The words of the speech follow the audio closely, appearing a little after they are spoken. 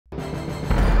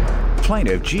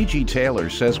plaintiff, Gigi Taylor,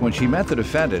 says when she met the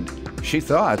defendant, she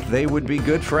thought they would be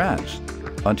good friends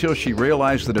until she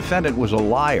realized the defendant was a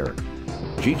liar.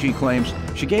 Gigi claims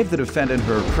she gave the defendant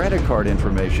her credit card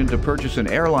information to purchase an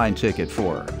airline ticket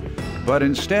for her, but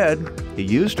instead, he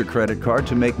used her credit card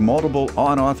to make multiple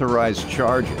unauthorized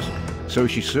charges, so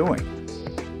she's suing.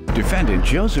 Defendant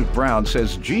Joseph Brown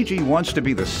says Gigi wants to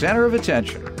be the center of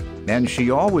attention, and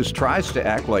she always tries to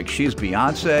act like she's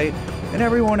Beyonce and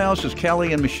everyone else is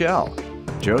Kelly and Michelle.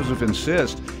 Joseph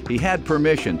insists he had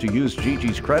permission to use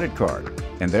Gigi's credit card,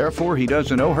 and therefore he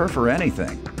doesn't owe her for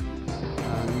anything.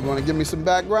 You want to give me some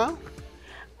background?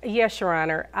 Yes, Your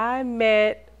Honor. I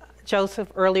met Joseph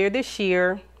earlier this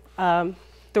year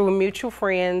through mutual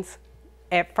friends.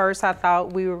 At first, I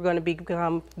thought we were going to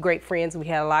become great friends. We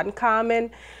had a lot in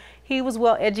common. He was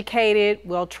well-educated,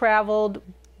 well-traveled,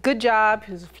 good job.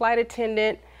 He was a flight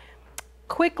attendant.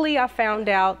 Quickly, I found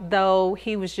out, though,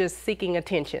 he was just seeking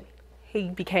attention. He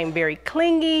became very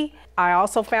clingy. I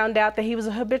also found out that he was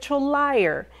a habitual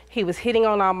liar. He was hitting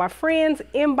on all my friends,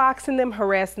 inboxing them,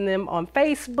 harassing them on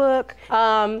Facebook.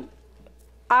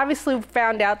 Obviously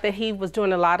found out that he was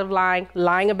doing a lot of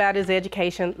lying about his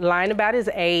education, lying about his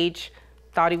age,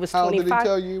 thought he was 25. How old did he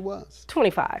tell you he was?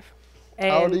 25.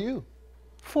 And how old are you?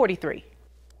 43.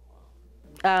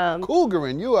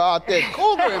 Cougaring, you were out there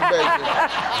cougaring, baby.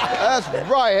 That's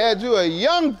right, had you a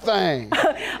young thing.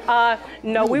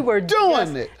 No, we were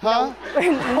doing it, huh?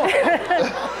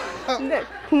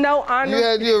 No, Honor. You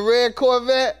had you a red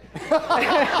Corvette? You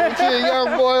a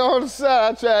young boy on the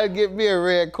side. I tried to get me a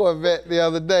red Corvette the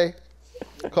other day.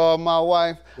 Called my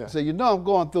wife. I said, you know I'm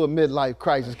going through a midlife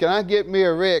crisis. Can I get me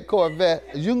a red Corvette?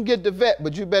 You can get the vet,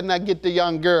 but you better not get the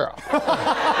young girl.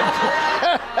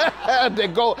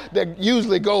 that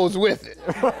usually goes with it.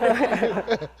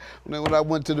 Then when I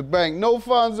went to the bank, no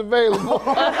funds available.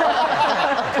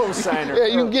 Co-signer. Yeah,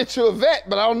 you can get you a vet,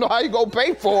 but I don't know how you gonna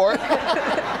pay for it.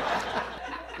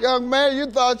 Young man, you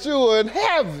thought you were in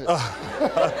heaven.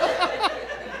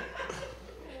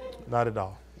 Not at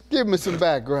all. Give me some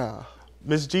background.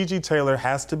 Miss Gigi Taylor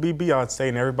has to be Beyonce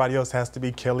and everybody else has to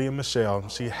be Kelly and Michelle.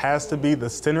 She has to be the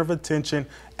center of attention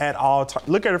at all times.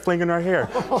 Look at her flinging her hair.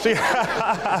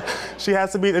 She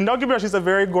has to be, and don't get me wrong, she's a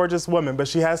very gorgeous woman, but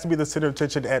she has to be the center of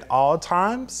attention at all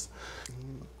times.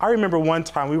 I remember one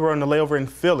time we were on the layover in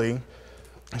Philly.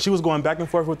 She was going back and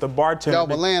forth with the bartender. Y'all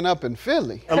were laying up in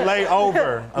Philly. A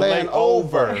layover. A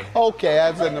layover. Okay,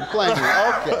 as in the plane.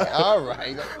 Okay, all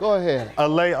right. Go ahead. A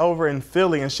layover in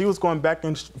Philly, and she was going back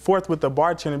and forth with the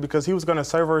bartender because he was going to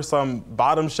serve her some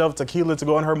bottom shelf tequila to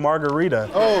go in her margarita.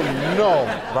 Oh, no.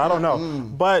 But I don't know.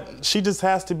 But she just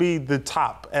has to be the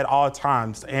top at all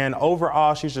times, and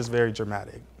overall, she's just very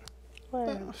dramatic.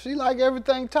 Well, she like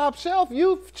everything top shelf.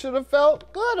 You should have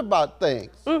felt good about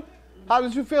things. How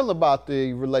did you feel about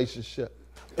the relationship?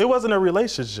 It wasn't a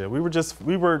relationship.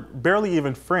 We were barely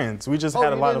even friends. We just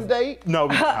had a lot of. You didn't date? No,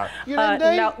 we did not. You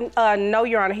didn't date? No,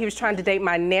 Your Honor. He was trying to date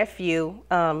my nephew.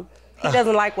 He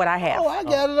doesn't like what I have. Oh, I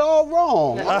got it all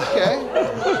wrong. Okay.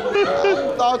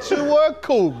 I thought you were a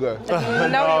cougar.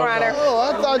 No, Your Honor. Oh,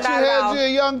 I thought you had you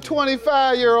a young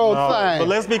 25-year-old thing. But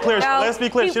let's be clear. Let's be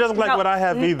clear. She doesn't like what I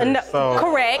have either. No, so.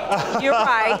 Correct. You're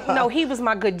right. No, he was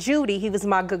my good Judy. He was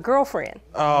my good girlfriend.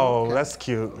 Oh, okay. That's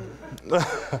cute.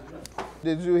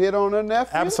 Did you hit on her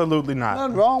nephew? Absolutely not.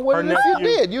 Nothing wrong with it if you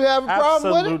did. You have a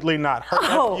problem with it? Absolutely not. Her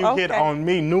nephew hit on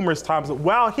me numerous times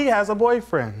while he has a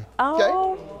boyfriend.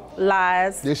 Oh. Okay.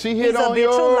 Lies. Did she hit on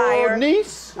your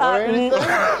niece or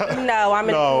anything? No, I'm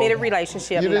in a committed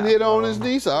relationship. You didn't hit on his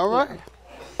niece? All right.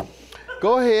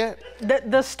 Go ahead.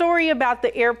 The story about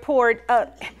the airport,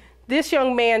 this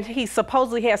young man, he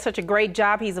supposedly has such a great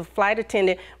job. He's a flight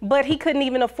attendant, but he couldn't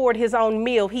even afford his own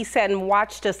meal. He sat and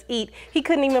watched us eat. He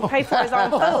couldn't even pay for his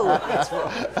own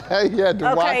food. He had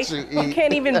to watch you eat. You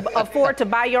can't even afford to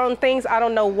buy your own things. I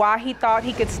don't know why he thought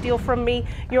he could steal from me.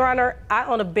 Your Honor, I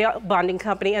own a bail bonding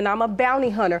company and I'm a bounty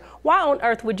hunter. Why on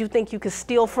earth would you think you could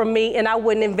steal from me and I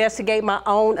wouldn't investigate my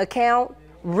own account?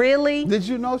 Really? Did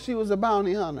you know she was a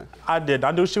bounty hunter? I did.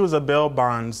 I knew she was a bail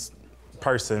bonds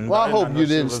person. Well, I hope you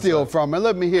didn't steal from her.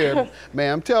 Let me hear,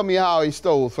 ma'am, tell me how he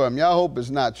stole from you. I hope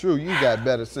it's not true. You got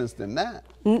better sense than that.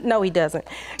 No, he doesn't.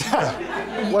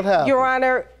 What happened? Your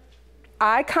Honor,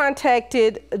 I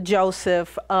contacted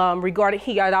Joseph regarding,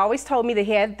 he had always told me that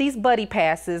he had these buddy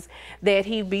passes that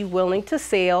he'd be willing to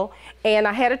sell, and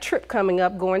I had a trip coming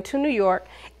up going to New York,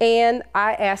 and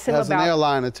I asked him about— As an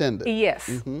airline attendant?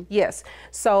 Yes, yes.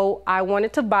 So I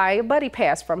wanted to buy a buddy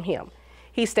pass from him.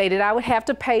 He stated I would have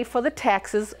to pay for the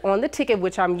taxes on the ticket,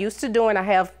 which I'm used to doing. I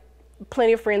have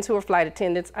plenty of friends who are flight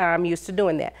attendants. I'm used to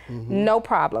doing that. No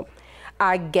problem.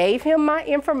 I gave him my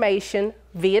information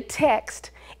via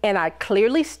text, and I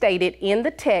clearly stated in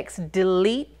the text,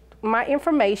 delete my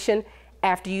information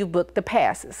after you book the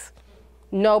passes.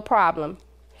 No problem.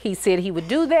 He said he would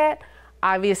do that.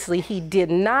 Obviously, he did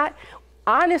not.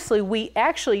 Honestly, we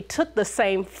actually took the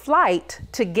same flight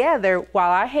together.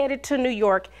 While I headed to New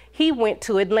York, he went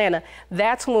to Atlanta.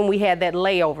 That's when we had that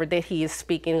layover that he is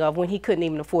speaking of, when he couldn't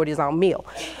even afford his own meal.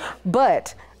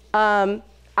 But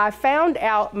I found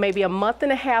out maybe a month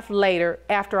and a half later,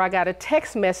 after I got a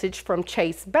text message from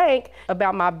Chase Bank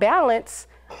about my balance,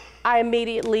 I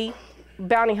immediately,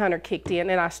 Bounty Hunter kicked in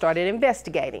and I started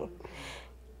investigating.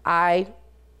 I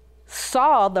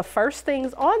saw the first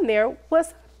things on there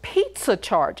was pizza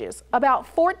charges,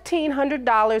 about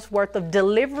 $1,400 worth of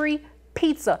delivery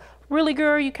pizza. Really,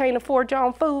 girl, you can't afford your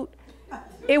own food?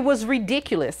 It was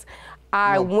ridiculous.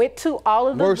 I went to all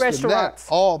of the restaurants. Than that,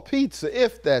 all pizza,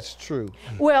 if that's true.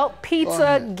 Well,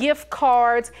 pizza, gift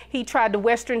cards. He tried to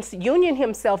Western Union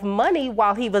himself money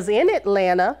while he was in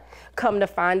Atlanta, come to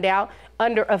find out,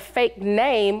 under a fake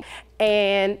name,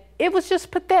 and it was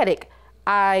just pathetic.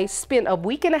 I spent a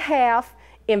week and a half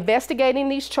investigating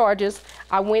these charges.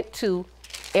 I went to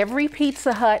every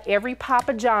Pizza Hut, every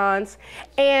Papa John's,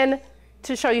 and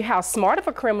to show you how smart of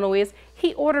a criminal is,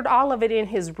 he ordered all of it in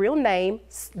his real name,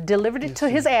 delivered it to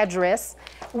his address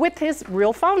with his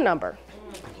real phone number.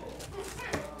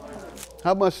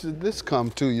 How much did this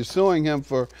come to? You're suing him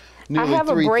for nearly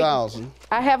 $3,000.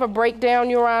 I have a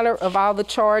breakdown, Your Honor, of all the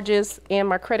charges in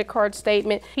my credit card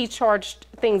statement. He charged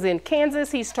things in Kansas,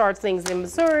 he's charged things in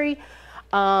Missouri.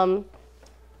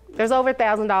 There's over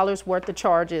 $1,000 worth of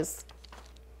charges,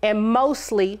 and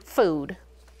mostly food.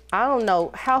 I don't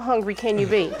know, how hungry can you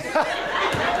be?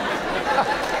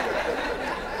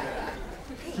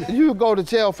 You go to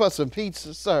jail for some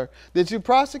pizza, sir. Did you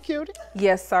prosecute it?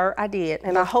 Yes, sir, I did.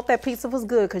 And I hope that pizza was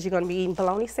good, because you're going to be eating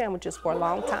bologna sandwiches for a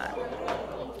long time.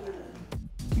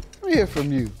 Let me hear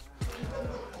from you.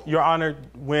 Your Honor,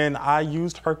 when I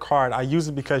used her card, I used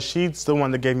it because she's the one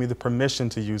that gave me the permission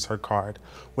to use her card.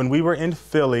 When we were in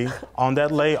Philly on that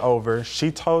layover,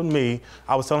 she told me,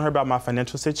 I was telling her about my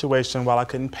financial situation while I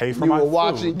couldn't pay for my food. You were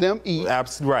watching them eat.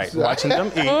 Absolutely right, watching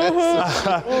them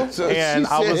eat. So and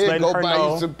she I was said, letting go her buy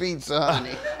know, you some pizza,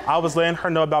 honey. I was letting her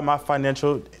know about my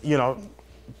financial,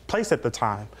 place at the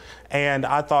time. And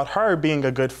I thought her being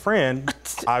a good friend,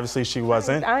 obviously she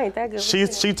wasn't. I ain't that good.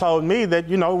 She told me that,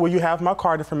 well, you have my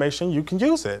card information, you can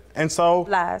use it. And so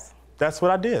lies. That's what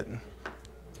I did.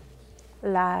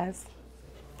 Lies.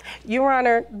 Your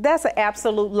Honor, that's an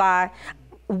absolute lie.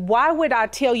 Why would I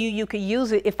tell you you could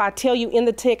use it if I tell you in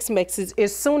the text message,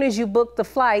 as soon as you book the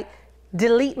flight,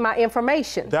 delete my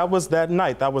information? That was that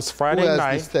night. That was Friday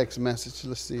night. This text message?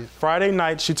 Let's see it. Friday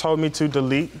night, she told me to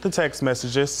delete the text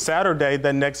messages. Saturday,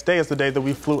 the next day, is the day that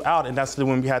we flew out, and that's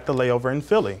when we had the layover in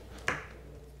Philly.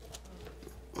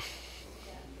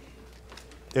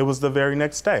 It was the very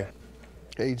next day.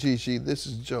 Hey, Gigi, this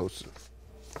is Joseph.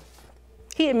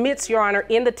 He admits, Your Honor,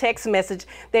 in the text message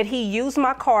that he used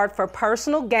my card for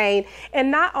personal gain. And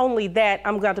not only that,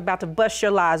 I'm about to bust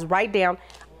your lies right down.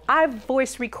 I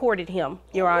voice recorded him,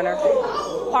 Your Honor,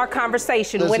 our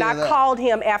conversation. When I called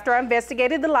him after I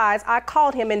investigated the lies, I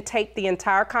called him and taped the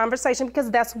entire conversation because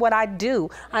that's what I do.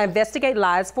 I investigate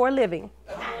lies for a living.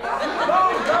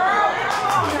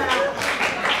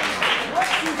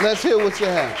 Let's hear what you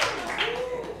have.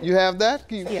 You have that?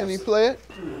 Can you play it?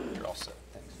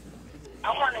 I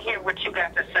want to hear what you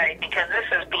got to say because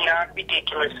this is beyond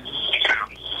ridiculous.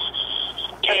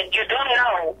 And you don't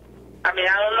know. I mean,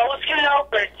 I don't know if you know,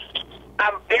 but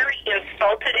I'm very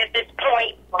insulted at this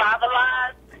point by the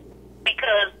lies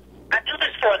because I do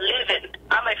this for a living.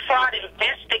 I'm a fraud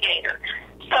investigator.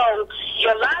 So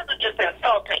your lies are just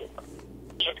insulting.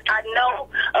 I know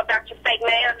about your fake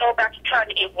name. I know about you trying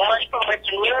to get money from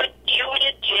Western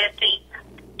Union, Jesse.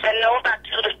 I know about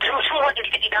the $250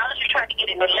 you tried to get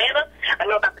in Atlanta. I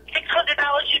know about the $600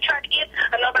 you tried to get.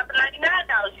 I know about the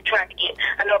 $99 you tried to get.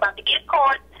 I know about the gift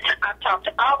card. I've talked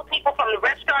to all the people from the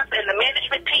restaurants and the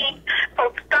management team.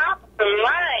 So stop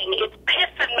lying. It's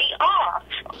pissing me off.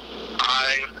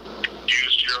 I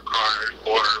used your card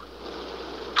for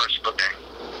personal gain.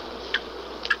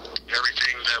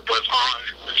 Everything that was on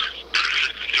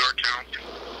your account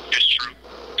is true.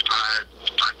 I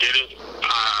did it.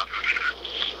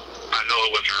 I know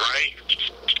it wasn't right.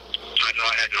 I know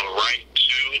I had no right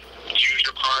to use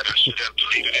your card. I should have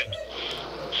deleted it.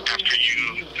 After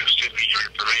you sent me your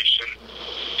information,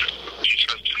 you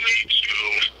trusted me to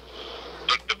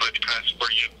book the buddy pass for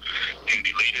you and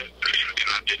delete it, and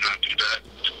I did not do that.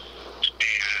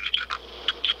 And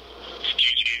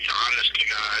Gigi, honestly,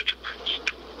 God,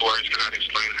 words cannot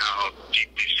explain how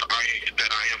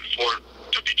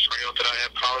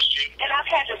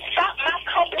had to stop my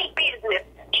company business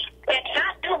and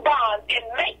not do bonds and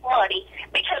make money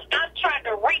because I'm trying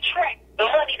to retract the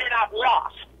money that I've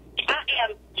lost. I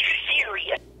am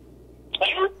serious.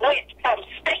 You went from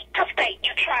state to state.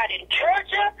 You tried in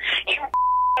Georgia. You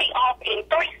me off in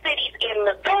 3 cities in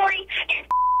Missouri. You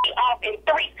me off in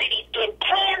 3 cities in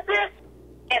Kansas.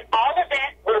 And all of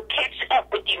that will catch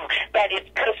up with you. That is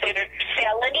considered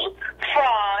felony,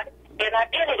 fraud, and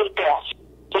identity theft.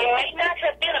 You may not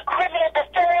have been a criminal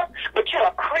before, but you're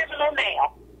a criminal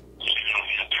now.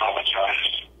 I'm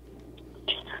traumatized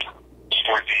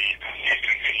for the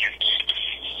inconvenience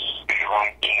and the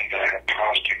wrong thing that it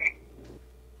caused you.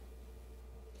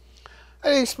 How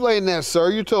do you explain that,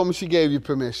 sir? You told me she gave you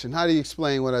permission. How do you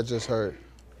explain what I just heard?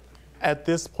 At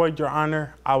this point, Your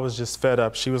Honor, I was just fed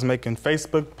up. She was making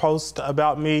Facebook posts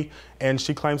about me, and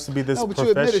she claims to be this professional.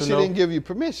 No, but you admitted she didn't give you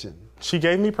permission. She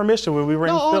gave me permission when we were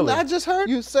in Philly. No, I just heard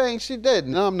you saying she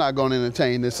didn't. No, I'm not going to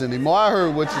entertain this anymore. I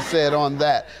heard what you said on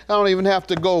that. I don't even have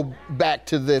to go back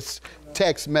to this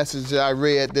text message that I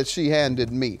read that she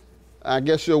handed me. I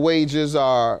guess your wages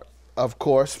are, of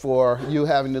course, for you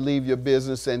having to leave your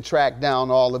business and track down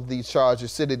all of these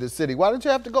charges city to city. Why did you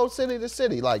have to go city to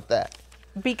city like that?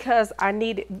 Because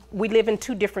we live in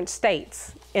 2 different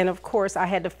states. And of course, I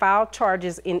had to file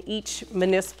charges in each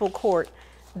municipal court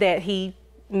that he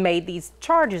made these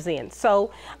charges in.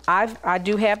 So I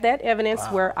do have that evidence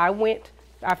where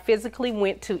I physically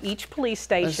went to each police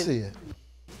station. Let's see it.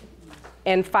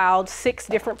 And filed 6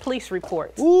 different police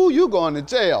reports. Ooh, you going to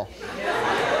jail.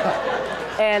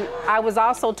 And I was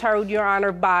also told, Your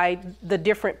Honor, by the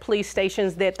different police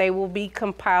stations that they will be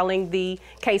compiling the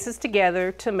cases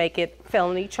together to make it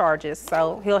felony charges.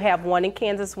 So he'll have 1 in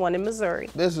Kansas, 1 in Missouri.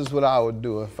 This is what I would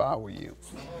do if I were you.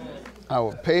 I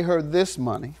would pay her this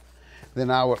money,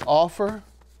 then I would offer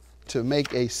to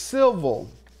make a civil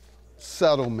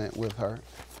settlement with her,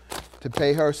 to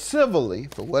pay her civilly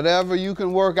for whatever you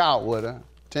can work out with her,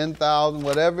 $10,000,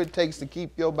 whatever it takes to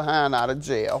keep your behind out of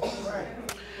jail,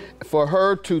 for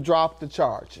her to drop the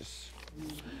charges.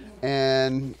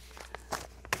 And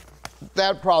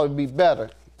that'd probably be better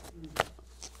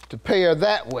to pay her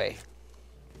that way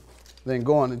than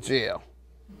going to jail.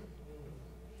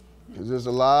 Because there's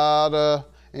a lot of,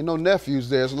 ain't no nephews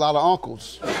there, there's a lot of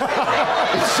uncles.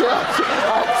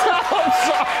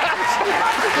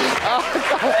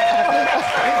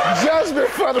 Judgment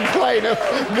for the plaintiff.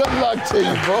 Good luck to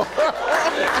you, bro.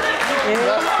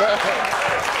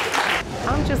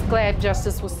 I'm just glad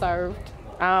justice was served.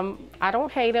 I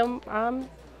don't hate him.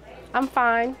 I'm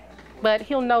fine, but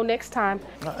he'll know next time.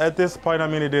 At this point, I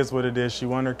mean, it is what it is. She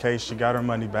won her case. She got her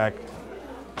money back.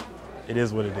 It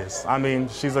is what it is. I mean,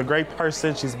 she's a great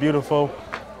person. She's beautiful.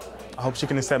 I hope she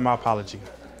can accept my apology.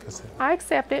 That's it. I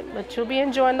accept it, but you'll be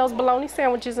enjoying those bologna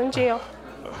sandwiches in jail.